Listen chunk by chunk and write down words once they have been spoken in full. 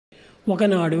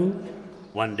ఒకనాడు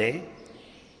one day,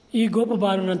 ఈ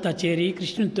గోపబాలులంతా చేరి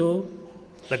కృష్ణునితో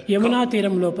యమునా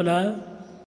తీరం లోపల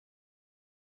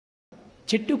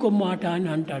చెట్టు కొమ్మ ఆట అని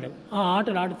అంటాడు. ఆ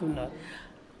ఆటలు ఆడుతున్నారు.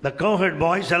 the cowherd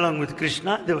boys along with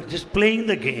Krishna, they were just playing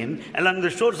the game along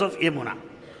the shores of Yamuna.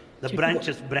 The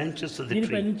branches of the దీనిపై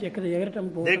tree. నుంచి ఎక్కడ ఎగరటం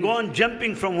They go on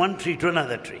jumping from one tree to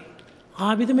another tree. ఆ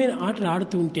విధమైన ఆటలు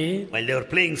ఆడుతుంటే While they were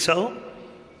playing so,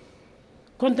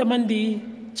 కొంతమంది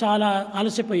చాలా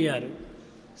అలసిపోయారు.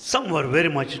 some were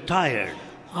very much tired.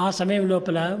 ఆ సమయం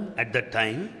లోపల At that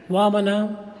time,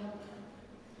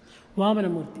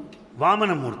 Vamanamurthy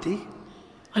Vamanamurti,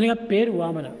 అనగా పేరు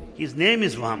Vamana, his name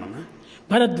is Vamana,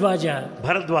 Bharadwaj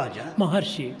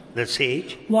Maharshi, the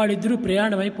sage, వాళ్ళిద్దరూ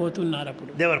ప్రయాణమైపోతున్నారు.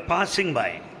 అప్పుడు they were passing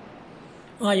by.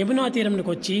 ఆ యమునా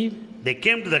తీరంలోకి వచ్చి They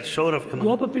came to that shore of Yamuna.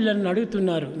 గోప పిల్లలను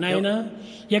అడుగుతున్నారు, నాయన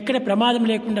ఎక్కడ ప్రమాదం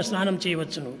లేకుండా స్నానం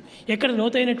చేయవచ్చును, ఎక్కడ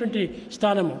లోతైనటువంటి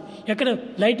స్థానము, ఎక్కడ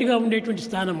లైట్గా ఉండేటువంటి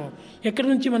స్థానము, ఎక్కడి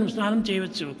నుంచి మనం స్నానం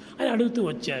చేయవచ్చు అని అడుగుతూ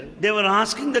వచ్చారు. They were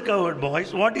asking the cowherd boys,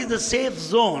 what is the safe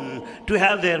zone to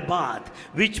have their bath?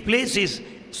 Which place is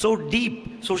so deep,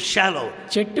 so shallow?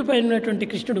 చెట్టు పైన ఉన్నటువంటి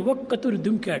కృష్ణుడు ఒక్క తూరు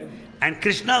దుంకాడు. And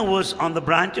Krishna was on the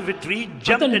branch of a tree,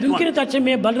 jumped అతను at దుంకిన once.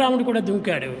 తక్షణమే బలరాముడు కూడా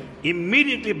దుంకాడు.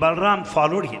 Immediately Balram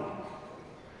followed him.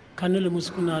 కన్నులు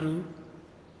మూసుకున్నారు,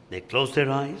 They closed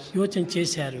their eyes యోచన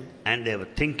చేశారు. and they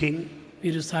were thinking.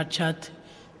 వీరు సాక్షాత్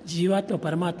జీవాత్మ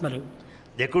పరమాత్మలు.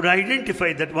 They could identify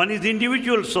that one is the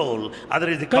individual soul, other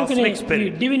is the కనుకనే cosmic ఈ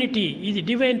spirit. డివినిటీ, ఇది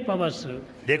divine powers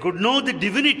They could know the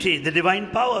divinity, the divine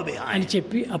power అని behind.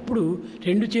 చెప్పి అప్పుడు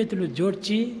రెండు చేతులు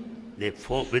జోడ్చి They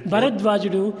with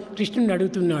భరద్వాజుడు కృష్ణుని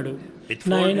అడుగుతున్నాడు, With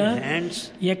నాయన folded hands.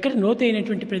 ఎక్కడ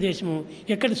లోతైనటువంటి ప్రదేశము,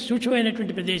 ఎక్కడ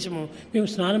సూక్ష్మమైనటువంటి ప్రదేశము మేము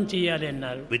స్నానం చేయాలి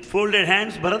అన్నారు. With folded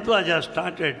hands, Bharadwaja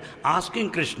started asking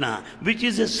Krishna, which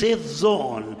is a safe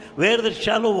zone, where the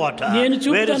shallow water, నేను where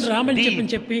చూపుతాను is రామని deep.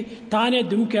 చెప్పి తానే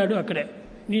దుంకాడు అక్కడే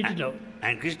నీటిలో.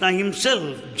 And Krishna himself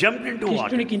jumped into water.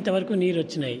 కృష్ణునికి ఇంతవరకు నీరు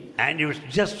వచ్చినాయి. And he was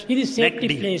just ఇది neck సేఫ్టీ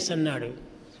deep. ప్లేస్ అన్నాడు.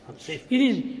 ఇది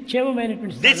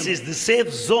క్షేమమైనటువంటి This స్థానం. is the safe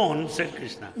zone, said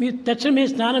Krishna. మీరు తక్షణమే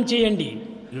స్నానం చేయండి.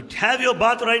 You have your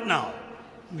bath right now.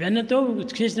 వెన్నతో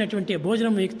చేసినటువంటి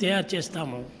భోజనం మీకు తయారు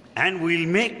చేస్తాము. And we'll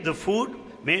make the food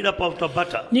made up of the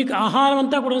butter. నీకు ఆహారం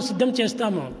అంతా కూడా సిద్ధం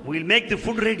చేస్తాము. We'll make the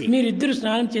food ready. మీరిద్దరు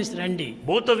స్నానం చేసి రండి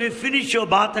Both of you finish your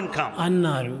bath and come.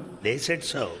 అన్నారు. They said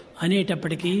so.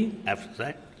 అనేటప్పటికీ After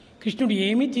that, కృష్ణుడు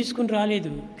ఏమీ తీసుకుని రాలేదు.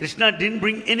 Krishna didn't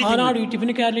bring anything. ఆనాడు ఈ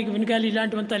టిఫిన్ క్యారీలు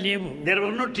ఇలాంటివంతా లేవు. There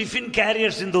were no tiffin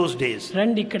carriers in those days.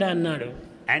 రండి ఇక్కడ అన్నాడు.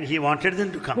 And he wanted them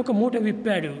to come. ఒక మూట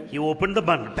విప్పాడు. He opened the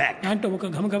bundle pack. దాంట్లో ఒక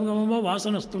ఘమఘమ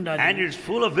వాసన వస్తుండాలి. And it's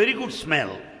full of very good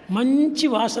smell. మంచి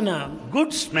వాసన.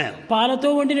 Good smell. పాలతో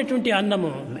వండినటువంటి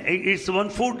అన్నము. It's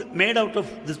one food made out of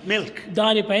this milk.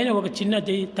 దానిపైన ఒక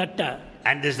చిన్నది తట్ట.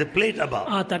 And there's a plate above.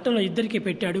 ఆ తట్టలో ఇద్దరికి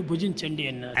పెట్టాడు, భుజించండి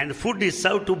అన్నాడు. And the food is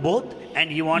served to both. And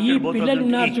he ఈ wanted both of పిల్లలు them to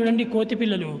ఉన్నారు eat. చూడండి, కోతి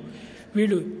పిల్లలు.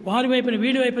 వీళ్ళు వారి వైపున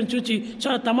వీడి వైపున చూసి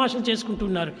చాలా తమాషలు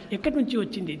చేసుకుంటున్నారు. ఎక్కడి నుంచి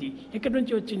వచ్చింది ఇది, ఎక్కడి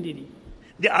నుంచి వచ్చింది ఇది.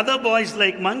 The other boys,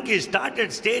 like monkeys, started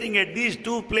staring at these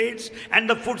two plates and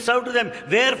the food served to them.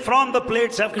 Where from the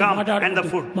plates have come and the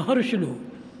food? మహర్షులు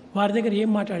వారి దగ్గర ఏం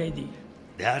మాట్లాడేది.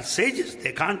 They are sages.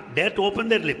 They can't dare to open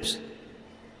their lips.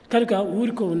 కనుక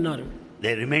ఊరికో ఉన్నారు.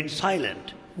 They remained silent.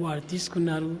 వారు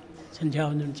తీసుకున్నారు,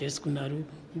 సంధ్యావందనం చేసుకున్నారు,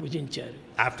 భుజించారు.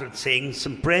 After saying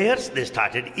some prayers, they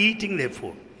started eating their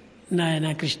food. నాయన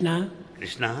కృష్ణ,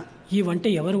 Krishna, ఈ వంట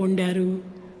ఎవరు వండారు?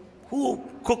 who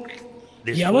cooked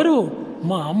this ఎవరు? food?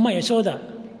 మా అమ్మ Yashoda.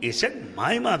 He said,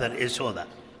 my mother, Yashoda.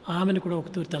 ఆమెను కూడా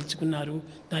ఒకతూరు తలుచుకున్నారు.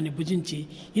 దాన్ని భుజించి,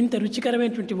 ఇంత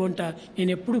రుచికరమైనటువంటి వంట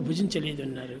నేను ఎప్పుడూ భుజించలేదు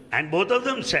అన్నారు. And both of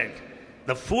them said,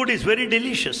 the food is very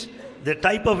delicious, the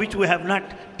type of which we have not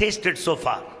tasted so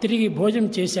far. తిరిగి భోజనం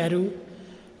చేశారు,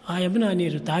 ఆ యమునా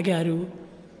నీరు తాగారు,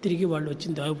 తిరిగి వాళ్ళు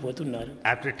వచ్చి తాగిపోతున్నారు.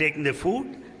 After taking the food,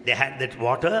 they had that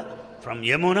water from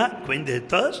Yamuna, quenched their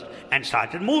thirst, and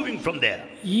started moving from there.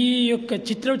 ఈ యొక్క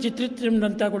చిత్రం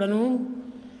అంతా కూడాను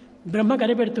బ్రహ్మ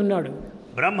కనిపెడుతున్నాడు.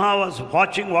 Brahma was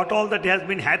watching what all that has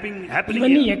been happening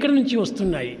ఇవన్నీ here. ఎక్కడి నుంచి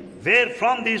వస్తున్నాయి? Where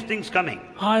from these things coming?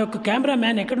 ఆ యొక్క కెమెరా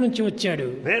మ్యాన్ ఎక్కడి నుంచి వచ్చాడు?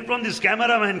 Where from this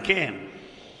cameraman came?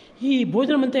 ఈ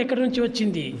భోజనం అంతా ఎక్కడి నుంచి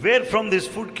వచ్చింది? Where from this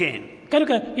food came?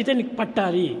 కనుక ఇతన్ని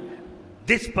పట్టాలి.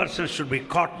 This person should be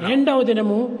caught now. రెండవ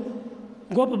దినము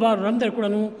గోపబాలురందరూ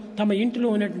కూడాను తమ ఇంటిలో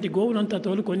ఉన్నటువంటి గోవులంతా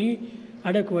తోలుకొని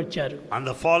అడవికి వచ్చారు. On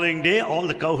the following day, all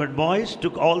the cowherd boys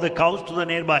took all the cows to the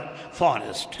nearby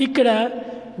forest. ఇక్కడ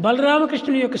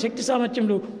బలరామకృష్ణుని యొక్క శక్తి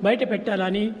సామర్థ్యములు బయట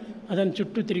పెట్టాలని అతని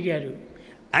చుట్టూ తిరిగాడు.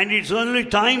 And it's only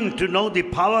time to know the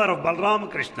power of Balram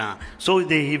Krishna. So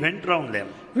he went round them.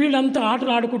 వీళ్ళంతా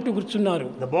ఆటలు ఆడుకుంటూ కూర్చున్నారు.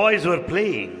 The boys were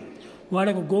playing.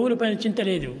 వాళ్ళకు గోవుల పైన చింత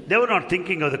లేదు. They were not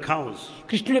thinking of the cows.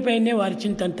 కృష్ణుడి పైనే వారి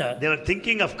చింత అంతా. They were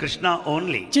thinking of Krishna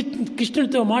only.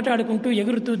 కృష్ణుడితో మాట్లాడుకుంటూ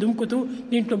ఎగురుతూ దుముకుతూ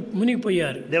దీంట్లో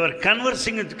మునిగిపోయారు. They were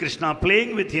conversing with Krishna,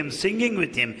 playing with him, singing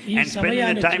with him, and spending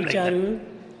the time like that.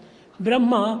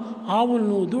 బ్రహ్మ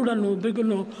ఆవులను, దూడలను,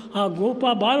 బిగులను, ఆ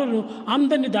గోపా బాలులను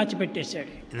అందరినీ దాచిపెట్టేశాడు.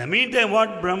 In the meantime, what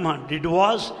Brahma did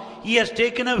was, he has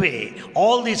taken away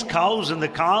all these cows and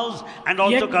the calves and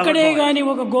also covered ఎక్కడే గాని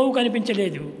ఒక గోవు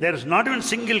కనిపించలేదు. There is not even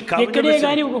single cow. ఎక్కడే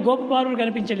గాని ఒక గోప బాలుడు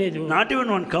కనిపించలేదు. Not even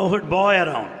one cowherd boy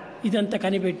around. ఇదంతా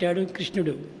కనిపెట్టాడు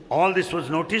కృష్ణుడు. All this was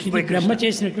noticed by Krishna. బ్రహ్మ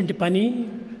చేసినటువంటి పని.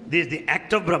 This is the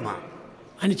act of Brahma.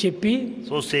 అని చెప్పి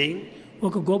So saying,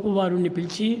 ఒక గోపవారుణ్ణి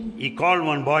పిలిచి, he called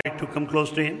one boy to come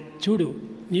close to him. చూడు,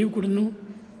 నీవు కూడాను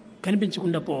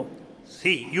కనిపించకుండా పో.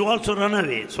 See, you also run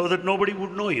away so that nobody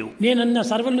would know you. నేనన్న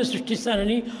సర్వలను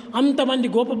సృష్టిస్తానని అంతమంది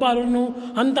గోపబాలులను,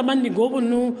 అంతమంది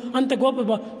గోవులను, అంత గోప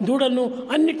దూడలను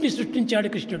అన్నిటినీ సృష్టించాడు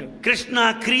కృష్ణుడు. Krishna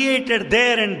created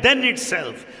there and then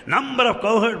itself number of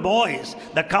cowherd boys,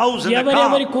 the cows and the calves.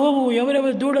 ఎవరెవరి కోవు,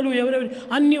 ఎవరెవరి దూడలు, ఎవరెవరి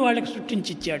అన్ని వాళ్ళకి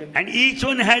సృష్టించి ఇచ్చాడు. And each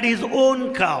one had his own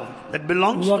cow that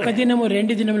belongs to him. ఒక దినము,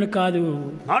 2 దినములు కాదు.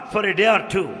 Not for a day or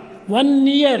two. 1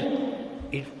 year.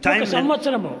 Time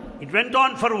సంవత్సరము. It went on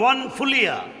for 1 full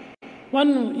year.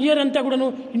 1 year అంతా కూడాను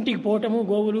ఇంటికి పోవటము,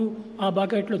 గోవులు ఆ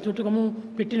బకెట్లో చుట్టకము,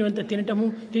 పెట్టినవంతా తినటము,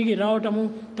 తిరిగి రావటము,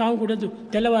 తాము కూడా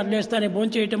తెల్లవారు లేస్తానే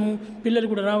భోంచేయటము, పిల్లలు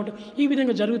కూడా రావటం, ఈ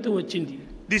విధంగా జరుగుతూ వచ్చింది.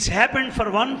 This happened for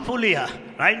 1 full year.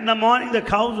 Right in the morning the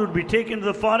cows would be taken to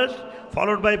the forest,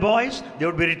 followed by boys. They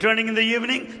would be returning in the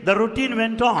evening. The routine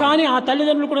went on. కానీ ఆ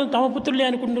తల్లిదండ్రులు కూడా తమ పుత్రులే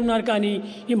అనుకుంటున్నారు, కానీ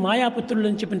ఈ మాయాపుత్రులు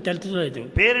అని చెప్పి తెలుసుకోలేదు.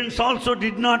 Parents also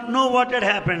did not know what had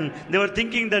happened. They were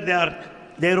thinking that they are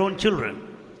their own children.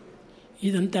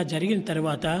 ఇదంతా జరిగిన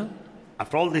తర్వాత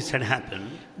After all this had happened,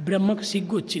 బ్రహ్మకు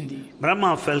సిగ్గు వచ్చింది.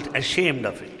 Brahma felt ashamed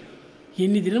of it.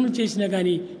 ఎన్ని దినములు చేసినా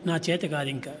కానీ నా చేత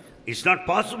కాదు ఇంకా. It's not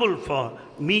possible for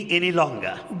me any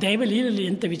longer. దైవ లీలలు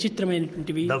ఎంత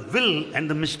విచిత్రమైనటువంటివి. The will and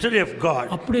the mystery of God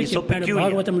అప్పుడే is so చెప్పాడు peculiar.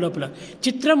 భాగవతం లోపల,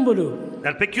 చిత్రంబులు, They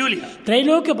are peculiar.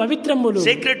 Trailokya పవిత్రంబులు,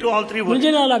 Sacred to all three worlds.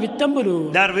 మునిజనాల విత్తంబులు,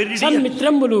 They are very dear.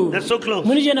 సన్మిత్రంబులు, They are so close.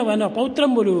 మునిజన వన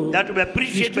పౌత్రంబులు, They are to be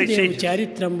appreciated by విష్ణుదేవుని sages.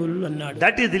 చారిత్రంబులు అన్నాడు.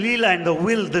 That is the leela and the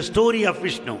will, the story of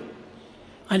Vishnu.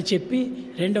 అని చెప్పి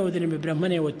 2వ దినం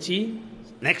బ్రహ్మనే వచ్చి,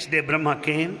 Next day Brahma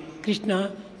came. Krishna,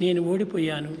 నేను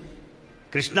ఓడిపోయాను.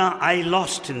 Krishna, I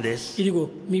lost in this. ఇదిగో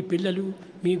మీ పిల్లలు,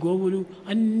 మీ గోవులు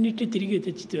అన్నిటి తిరిగి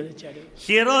తెచ్చాడు.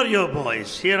 Here are your boys.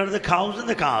 Here are the cows and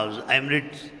the calves. I am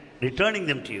returning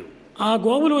them to you. ఆ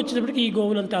గోవులు వచ్చినప్పటికీ ఈ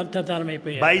గోవులంతా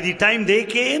అంతర్ధానమైపోయాయి. By the time they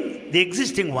came, the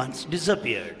existing ones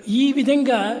disappeared. ఈ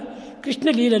విధంగా కృష్ణ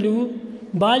లీలలు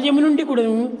బాల్యము నుండి కూడా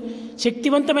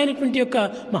శక్తివంతమైనటువంటి యొక్క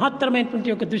మహత్తరమైనటువంటి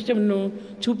యొక్క దృశ్యమును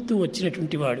చూపుతూ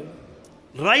వచ్చినటువంటి వాడు.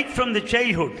 Right from the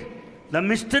childhood, the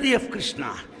mystery of Krishna,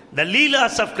 the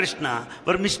leelas of Krishna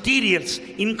were mysterious,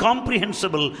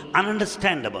 incomprehensible,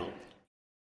 ununderstandable.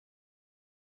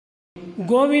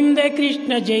 Govinda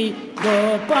Krishna జై,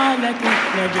 గోపాల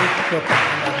కృష్ణ జై,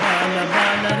 గోపాల బాల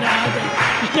బాల రాధ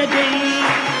కృష్ణ జై.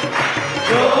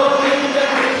 గోవింద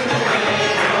కృష్ణ జై,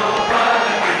 గోపాల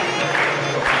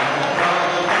కృష్ణ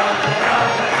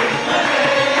జై,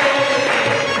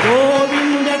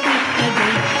 గోవింద కృష్ణ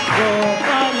జై,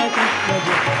 గోపాల కృష్ణ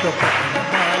జై, గోపాల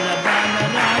బాల బాల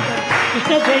రాధ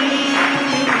కృష్ణ జై.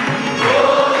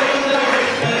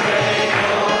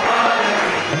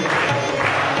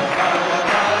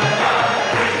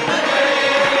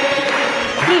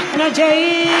 కృష్ణ జై,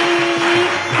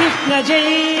 కృష్ణ జై,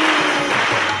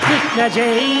 కృష్ణ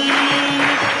జై,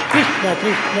 కృష్ణ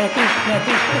కృష్ణ కృష్ణ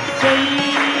కృష్ణ జై.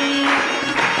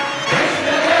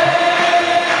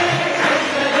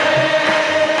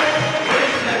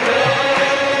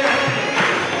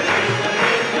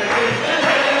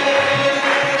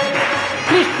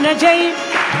 కృష్ణ జై,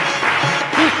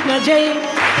 కృష్ణ జై,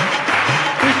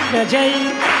 కృష్ణ జై,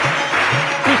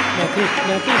 కృష్ణ కృష్ణ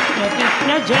కృష్ణ కృష్ణ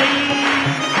జై.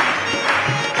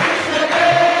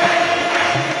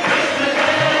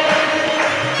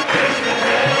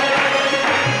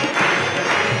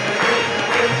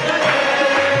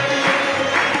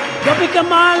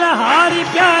 గోపికమాల హారి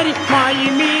ప్యారి మాయి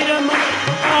మీరమ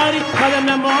హారి మదన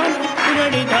మోహన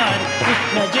పురడిదారి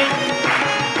కృష్ణ జై.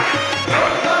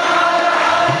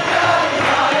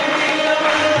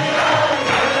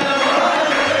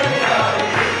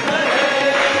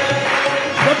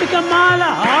 గోపికమాల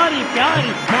హారి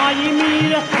ప్యారి మాయి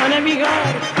మీర మన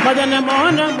విహారి మదన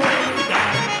మోహన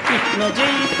మురళిదారి కృష్ణ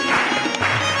జై.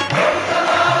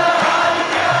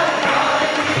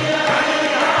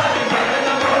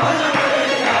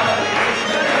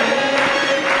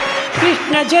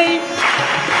 కృష్ణ జై,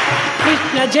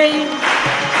 కృష్ణ జై,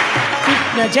 కృష్ణ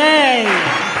కృష్ణ జై,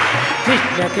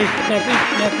 కృష్ణ కృష్ణ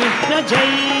కృష్ణ కృష్ణ జై.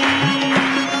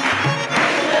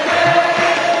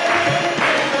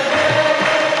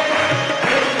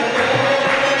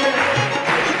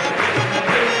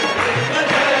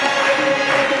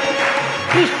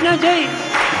 కృష్ణ జై,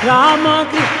 రామ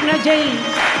కృష్ణ జై,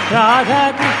 రాధా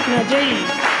కృష్ణ జై,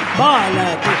 బాల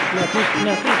కృష్ణ కృష్ణ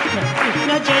కృష్ణ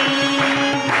కృష్ణ జై.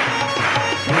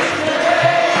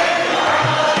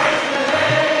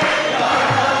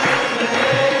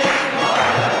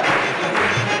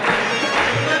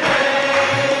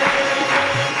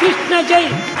 కృష్ణ జై,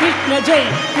 కృష్ణ జై,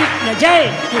 కృష్ణ జై,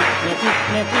 కృష్ణ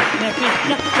కృష్ణ కృష్ణ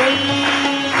కృష్ణ జై.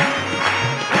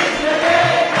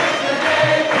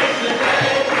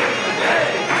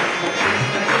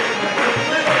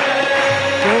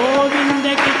 గోవింద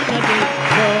కృష్ణ జై,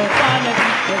 గోపాల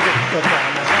కృష్ణ జై,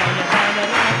 గోపాల బాల బాల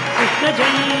కృష్ణ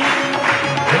జై.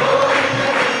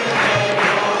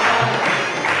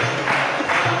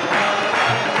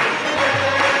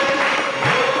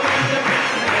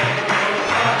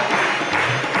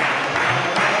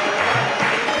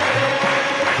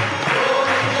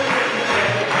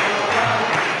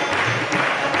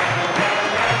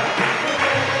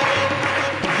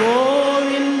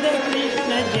 గోవింద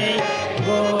కృష్ణ జై,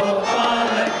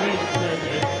 గోపాల కృష్ణ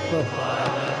జై,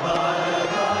 గోపాల